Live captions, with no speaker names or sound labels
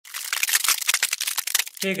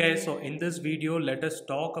Hey guys, so in this video, let us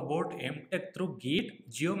talk about MTech through GATE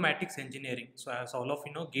Geomatics Engineering. So as all of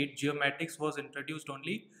you know, GATE Geomatics was introduced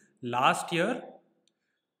only last year,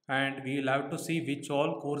 and we will have to see which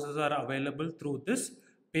all courses are available through this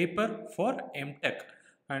paper for MTech.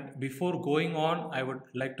 And before going on, I would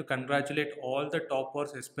like to congratulate all the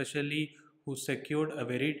toppers, especially who secured a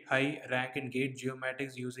very high rank in GATE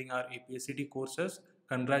Geomatics using our APSEd courses.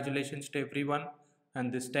 Congratulations to everyone.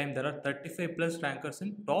 And this time there are 35 plus rankers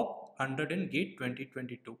in top 100 in GATE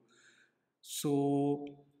 2022. So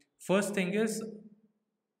first thing is,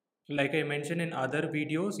 like I mentioned in other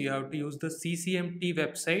videos, you have to use the CCMT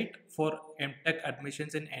website for MTech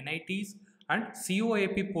admissions in NITs and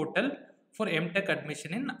COAP portal for MTech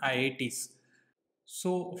admission in IITs.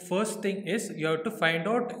 So first thing is you have to find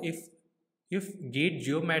out if GATE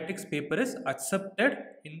Geomatics paper is accepted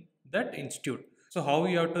in that institute. So how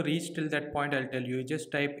you have to reach till that point, I'll tell you. You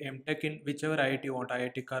just type MTech in whichever IIT you want,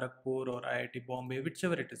 IIT Kharagpur or IIT Bombay,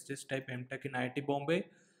 whichever it is. Just type MTech in IIT Bombay,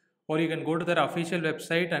 or you can go to their official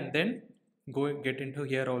website and then go get into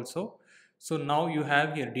here also. So now you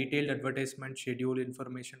have here detailed advertisement, schedule,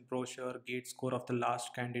 information brochure, GATE score of the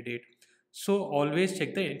last candidate. So always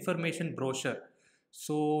check the information brochure.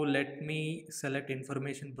 So let me select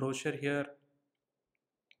information brochure here.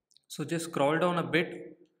 So just scroll down a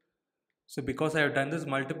bit. So because I have done this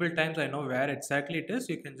multiple times, I know where exactly it is.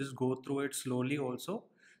 You can just go through it slowly also.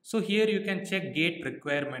 So here you can check GATE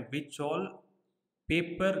requirement, which all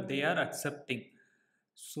paper they are accepting.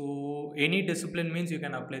 So any discipline means you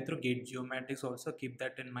can apply through GATE Geomatics also, keep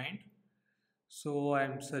that in mind. So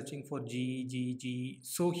I'm searching for G.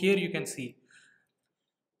 So here you can see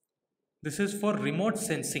this is for remote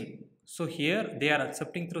sensing. So here they are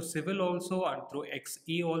accepting through civil also and through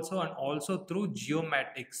XE also and also through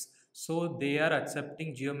Geomatics. So they are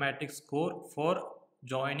accepting Geomatics score for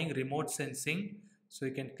joining remote sensing. So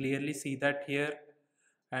you can clearly see that here.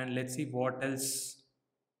 And let's see what else.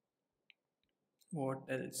 What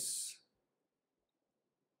else?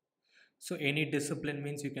 So any discipline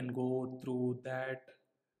means you can go through that.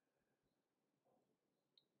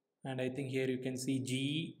 And I think here you can see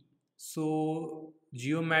GE. So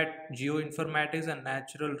geoinformatics and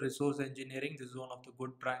natural resource engineering, this is one of the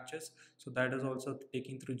good branches. So that is also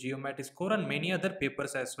taking through Geomatics score and many other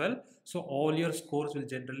papers as well. So all your scores will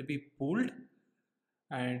generally be pooled,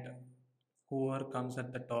 and whoever comes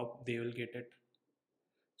at the top, they will get it.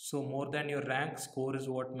 So more than your rank, score is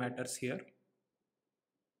what matters here.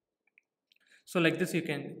 So like this you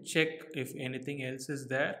can check if anything else is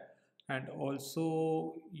there. And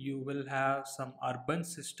also you will have some urban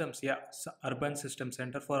systems. Urban system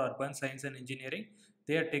center for urban science and engineering.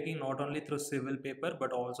 They are taking not only through civil paper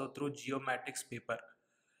but also through geomatics paper,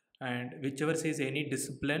 and whichever says any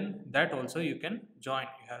discipline, that also you can join.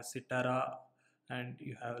 You have Sitara and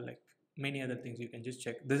you have like many other things. You can just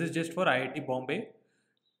check. This is just for IIT Bombay.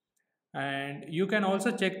 And you can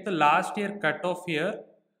also check the last year cutoff here.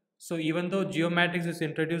 So even though Geomatics is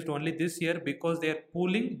introduced only this year, because they are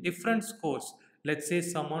pooling different scores. Let's say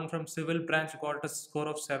someone from civil branch got a score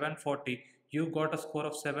of 740, you got a score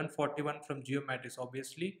of 741 from Geomatics.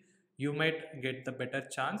 Obviously you might get the better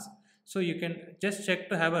chance. So you can just check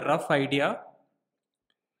to have a rough idea.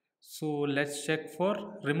 So let's check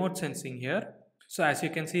for remote sensing here. So as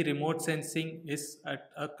you can see, remote sensing is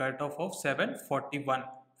at a cutoff of 741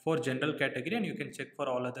 for general category, and you can check for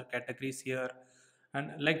all other categories here.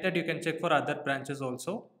 And like that you can check for other branches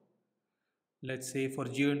also. Let's say for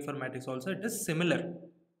geoinformatics also it is similar.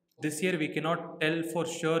 This year we cannot tell for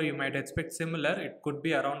sure, you might expect similar, it could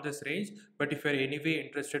be around this range, but if you're anyway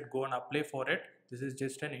interested, go and apply for it. This is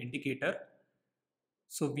just an indicator.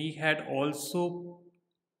 So we had also,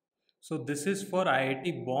 so this is for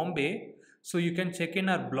IIT Bombay. So you can check in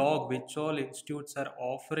our blog which all institutes are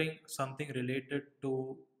offering something related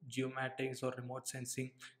to geomatics or remote sensing.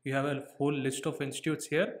 You have a full list of institutes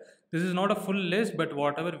here. This is not a full list, but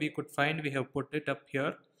whatever we could find, we have put it up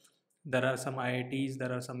here. There are some IITs,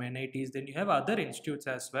 there are some NITs, then you have other institutes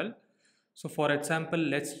as well. So for example,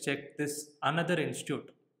 let's check this another institute,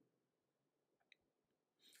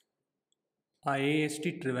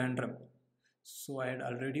 IAST Trivandrum. So I had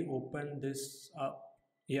already opened this up.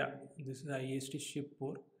 Yeah, this is IAST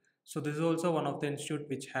Shibpur. So this is also one of the institute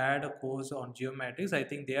which had a course on geomatics. I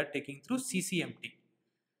think they are taking through CCMT.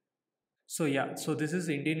 So yeah, so this is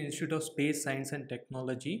Indian Institute of Space Science and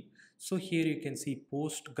Technology. So here you can see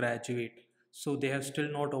postgraduate. So they have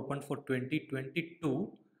still not opened for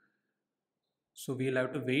 2022. So we'll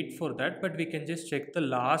have to wait for that, but we can just check the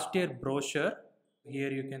last year brochure.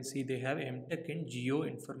 Here you can see they have MTech in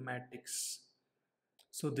Geoinformatics.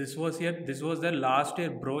 So this was the last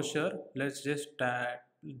year brochure. Let's just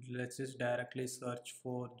let's just directly search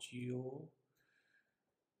for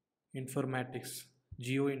geoinformatics.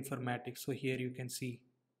 So here you can see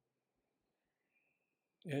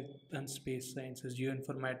Earth and Space Sciences,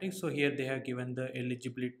 Geoinformatics. So here they have given the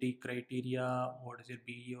eligibility criteria, what is it,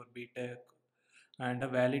 BE or BTech, and a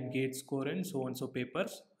valid gate score in so and so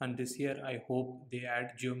papers. And this year I hope they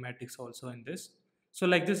add Geomatics also in this. So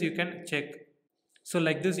like this you can check. So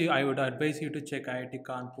like this I would advise you to check IIT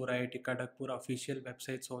Kanpur, IIT Kharagpur official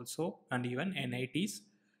websites also, and even NITs.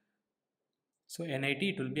 So NIT,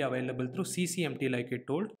 it will be available through CCMT like I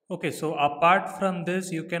told. Okay, so apart from this,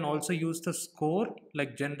 you can also use the score,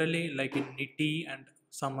 like generally like in NITI and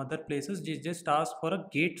some other places, they just ask for a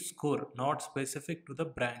gate score, not specific to the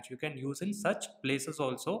branch. You can use in such places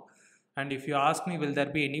also. And if you ask me, will there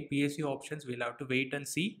be any PSU options, we'll have to wait and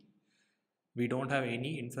see. We don't have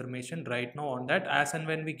any information right now on that. As and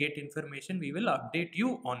when we get information, we will update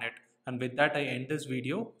you on it. And with that, I end this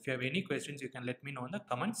video. If you have any questions, you can let me know in the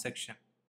comment section.